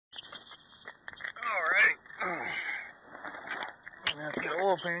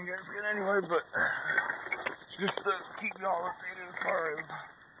all a pain guys get anyway, but just to keep y'all updated as far as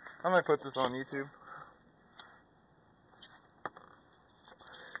I might put this on YouTube.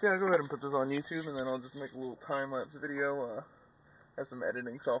 Yeah, go ahead and put this on YouTube, and then I'll just make a little time-lapse video. Has some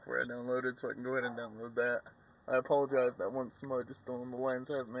editing software I downloaded, so I can go ahead and download that. I apologize that one smudge is still on the lens.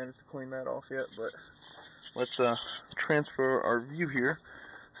 I haven't managed to clean that off yet, but let's transfer our view here.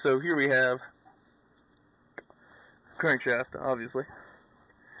 So here we have crankshaft, obviously,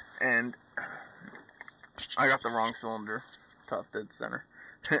 and I got the wrong cylinder, top dead center.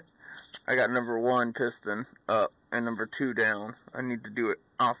 I got number 1 piston up and number 2 down. I need to do it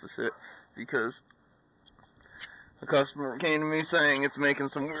opposite because the customer came to me saying it's making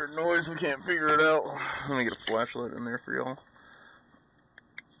some weird noise, we can't figure it out. Let me get a flashlight in there for y'all.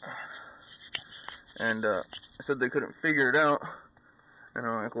 And I said they couldn't figure it out, and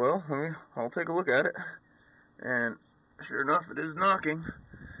I'm like, well, I'll take a look at it. And sure enough, it is knocking.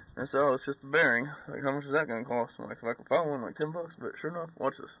 And so, oh, it's just the bearing. Like, how much is that going to cost? I'm like, if I can find one, like 10 bucks. But sure enough,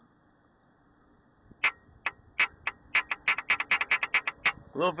 watch this.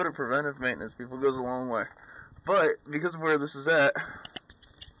 A little bit of preventive maintenance, people, goes a long way. But because of where this is at,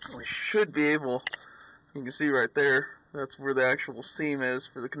 we should be able, you can see right there, that's where the actual seam is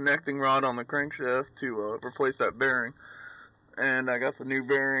for the connecting rod on the crankshaft to replace that bearing. And I got the new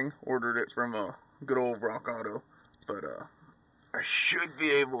bearing, ordered it from a good old Rock Auto. But I should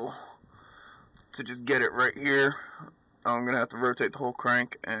be able to just get it right here. I'm going to have to rotate the whole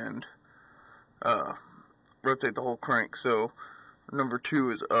crank and rotate the whole crank. So number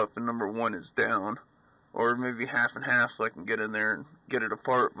 2 is up and number 1 is down. Or maybe half and half so I can get in there and get it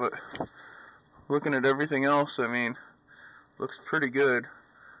apart. But looking at everything else, I mean, looks pretty good.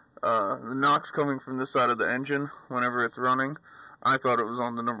 The knock's coming from this side of the engine whenever it's running. I thought it was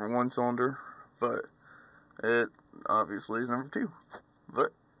on the number 1 cylinder, but it obviously is number 2.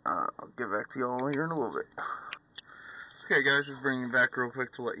 But I'll get back to y'all here in a little bit. Okay guys, just bringing you back real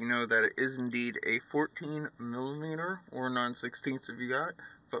quick to let you know that it is indeed a 14mm or 9/16 if you got it,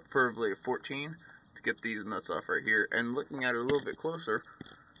 but preferably a 14 to get these nuts off right here. And looking at it a little bit closer,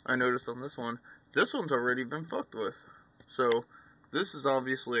 I noticed on this one's already been fucked with. So this is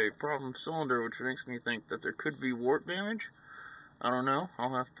obviously a problem cylinder, which makes me think that there could be wart damage. I don't know.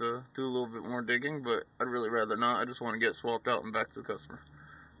 I'll have to do a little bit more digging, but I'd really rather not. I just want to get swapped out and back to the customer.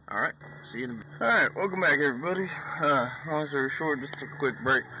 Alright, see you in a bit. Alright, welcome back everybody. Long story short, just took a quick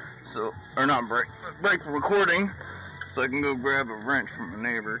break. So, or not break, break from recording, so I can go grab a wrench from a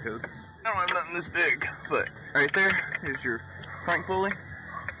neighbor, because I don't have nothing this big. But right there is your crank pulley,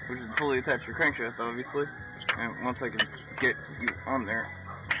 which is fully attached to your crankshaft, obviously. And once I can get you on there,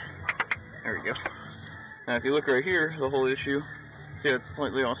 there we go. Now if you look right here, the whole issue, see it's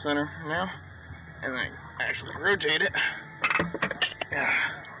slightly off center now, and then I actually rotate it.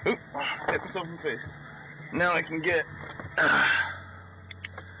 Oop, hit myself in the face. Now I can get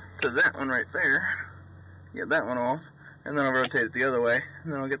to that one right there, get that one off, and then I'll rotate it the other way,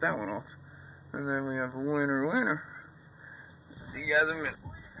 and then I'll get that one off. And then we have a winner. See you guys in a minute.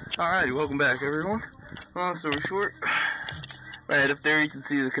 Alrighty, welcome back everyone. Long story short, right up there you can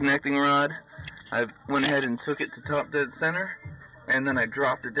see the connecting rod. I went ahead and took it to top dead center, and then I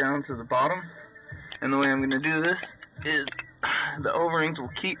dropped it down to the bottom. And the way I'm going to do this is the O-rings will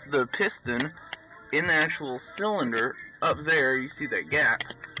keep the piston in the actual cylinder up there. You see that gap.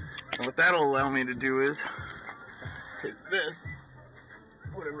 And what that'll allow me to do is take this,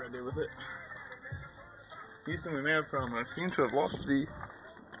 whatever I did with it. Houston, we may have a problem. I seem to have lost the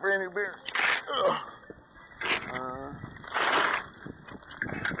brand new bearing.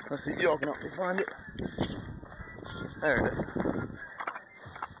 Let's see, y'all can help me find it. There it is.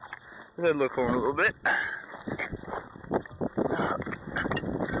 Let's look for it a little bit.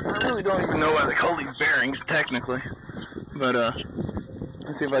 I really don't even know why they call these bearings technically, but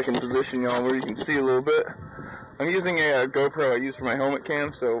let's see if I can position y'all where you can see a little bit. I'm using a GoPro I use for my helmet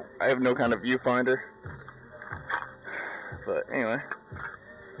cam, so I have no kind of viewfinder. But anyway,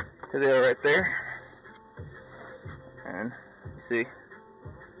 here they are right there, and you see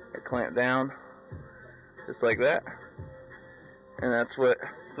it clamp down just like that, and that's what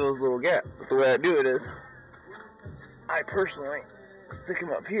fills the little gap. But the way I do it is, I personally stick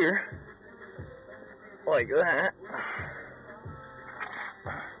them up here like that.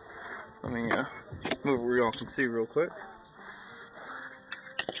 Let me move where y'all can see real quick.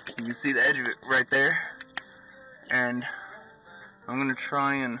 You can see the edge of it right there, and I'm going to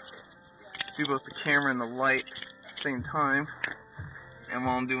try and do both the camera and the light at the same time. And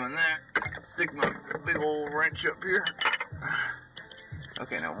while I'm doing that, stick my big old wrench up here.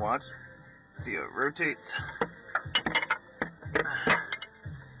 Okay, now watch. See how it rotates.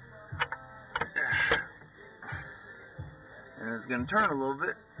 and it's going to turn a little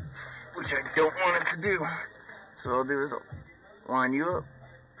bit, which I don't want it to do. So what I'll do is I'll line you up,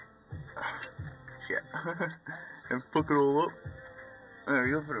 shit, and hook it all up. There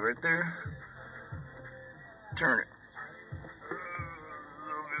you go, put it right there. Turn it a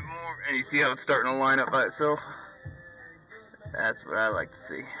little bit more, and you see how it's starting to line up by itself? That's what I like to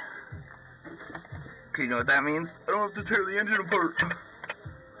see. Cause you know what that means? I don't have to tear the engine apart,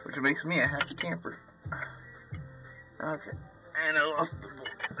 which makes me a happy camper. Okay, and I lost the bolt.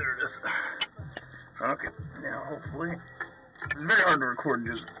 There it is. Okay, now hopefully, it's very hard to record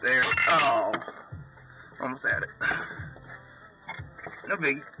just there. Oh, almost had it. No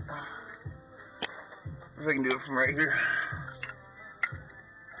biggie. If I can do it from right here.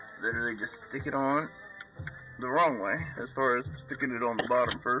 Literally just stick it on the wrong way, as far as sticking it on the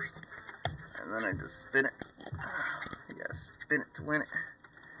bottom first. And then I just spin it. You gotta spin it to win it.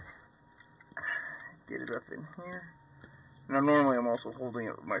 Get it up in here. Now normally I'm also holding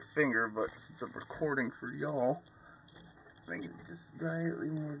it with my finger, but since I'm recording for y'all, I think it's just slightly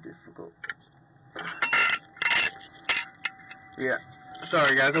more difficult. Yeah,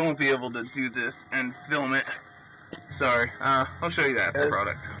 sorry guys, I won't be able to do this and film it. Sorry, I'll show you that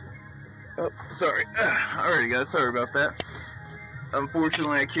product. Oh, sorry. Alrighty guys, sorry about that.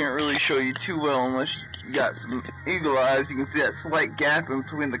 Unfortunately, I can't really show you too well unless you got some eagle eyes. You can see that slight gap in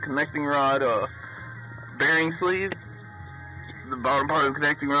between the connecting rod bearing sleeve. The bottom part of the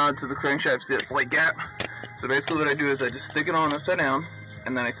connecting rod to the crankshaft, see that slight gap? So basically what I do is I just stick it on upside down,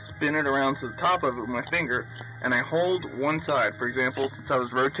 and then I spin it around to the top of it with my finger, and I hold one side. For example, since I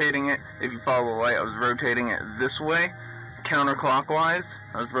was rotating it, if you follow the light, I was rotating it this way, counterclockwise.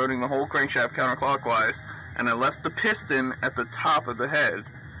 I was rotating the whole crankshaft counterclockwise, and I left the piston at the top of the head.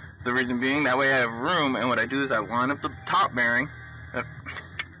 The reason being, that way I have room, and what I do is I line up the top bearing.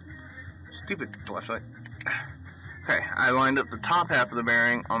 Stupid flashlight. Okay, I lined up the top half of the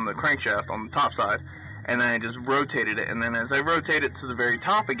bearing on the crankshaft, on the top side, and then I just rotated it, and then as I rotate it to the very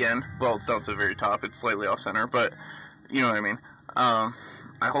top again, well, it's not to the very top, it's slightly off center, but you know what I mean. I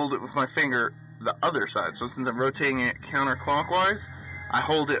hold it with my finger the other side, so since I'm rotating it counterclockwise, I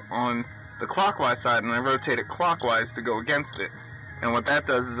hold it on the clockwise side, and I rotate it clockwise to go against it. And what that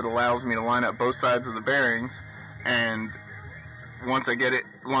does is it allows me to line up both sides of the bearings, and once I get it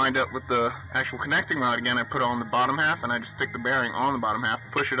lined up with the actual connecting rod again, I put it on the bottom half, and I just stick the bearing on the bottom half,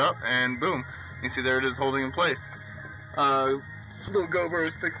 push it up, and boom. You see there it is holding in place. Little GoPro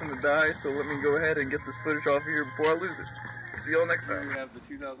is fixing to die, so let me go ahead and get this footage off of here before I lose it. See y'all next time. We have the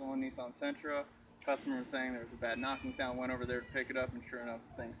 2001 Nissan Sentra. Customer was saying there was a bad knocking sound, went over there to pick it up, and sure enough,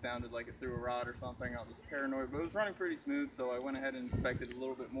 the thing sounded like it threw a rod or something. I was paranoid, but it was running pretty smooth, so I went ahead and inspected it a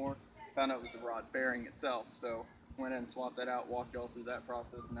little bit more. Found out it was the rod bearing itself, so went ahead and swapped that out, walked y'all through that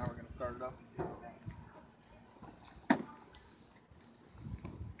process, and now we're going to start it up and see how it runs.